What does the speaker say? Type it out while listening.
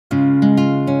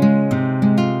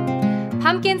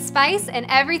pumpkin spice and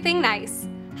everything nice.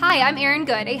 Hi, I'm Erin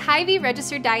Good, a Hy-Vee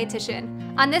registered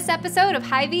dietitian. On this episode of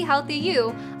Hy-Vee Healthy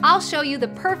You, I'll show you the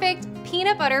perfect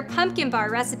peanut butter pumpkin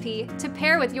bar recipe to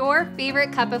pair with your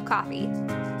favorite cup of coffee.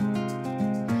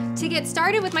 To get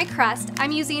started with my crust,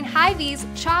 I'm using Hy-Vee's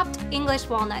chopped English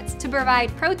walnuts to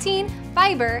provide protein,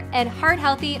 fiber, and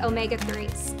heart-healthy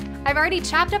omega-3s. I've already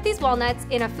chopped up these walnuts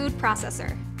in a food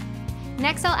processor.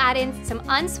 Next, I'll add in some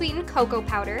unsweetened cocoa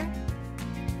powder,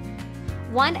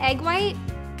 1 egg white,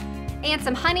 and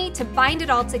some honey to bind it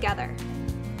all together.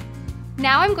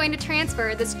 Now I'm going to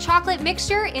transfer this chocolate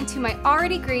mixture into my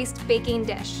already greased baking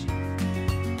dish.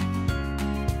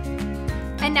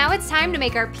 And now it's time to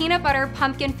make our peanut butter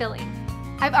pumpkin filling.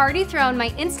 I've already thrown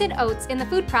my instant oats in the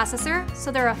food processor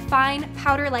so they're a fine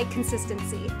powder-like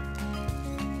consistency.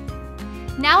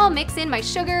 Now I'll mix in my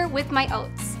sugar with my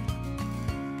oats.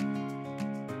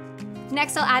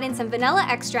 Next I'll add in some vanilla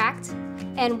extract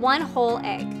and 1 whole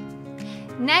egg.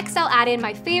 Next I'll add in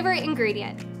my favorite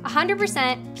ingredient,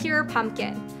 100% pure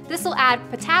pumpkin. This will add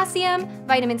potassium,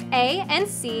 vitamins A and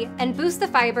C, and boost the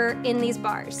fiber in these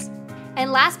bars.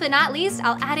 And last but not least,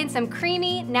 I'll add in some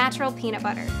creamy, natural peanut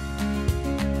butter.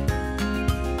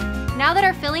 Now that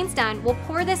our filling's done, we'll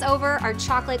pour this over our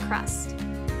chocolate crust.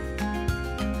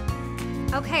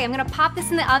 Okay, I'm gonna pop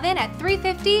this in the oven at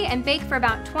 350 and bake for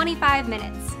about 25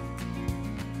 minutes.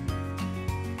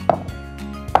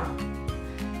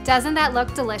 Doesn't that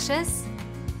look delicious?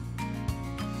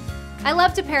 I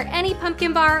love to pair any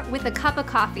pumpkin bar with a cup of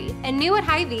coffee, and new at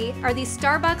Hy-Vee are these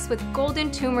Starbucks with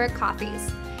golden turmeric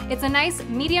coffees. It's a nice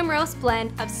medium roast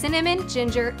blend of cinnamon,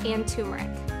 ginger, and turmeric.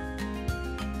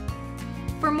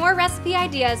 For more recipe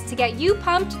ideas to get you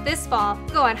pumped this fall,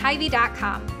 go on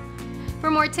Hy-Vee.com.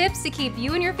 For more tips to keep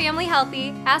you and your family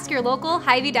healthy, ask your local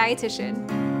Hy-Vee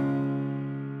dietitian.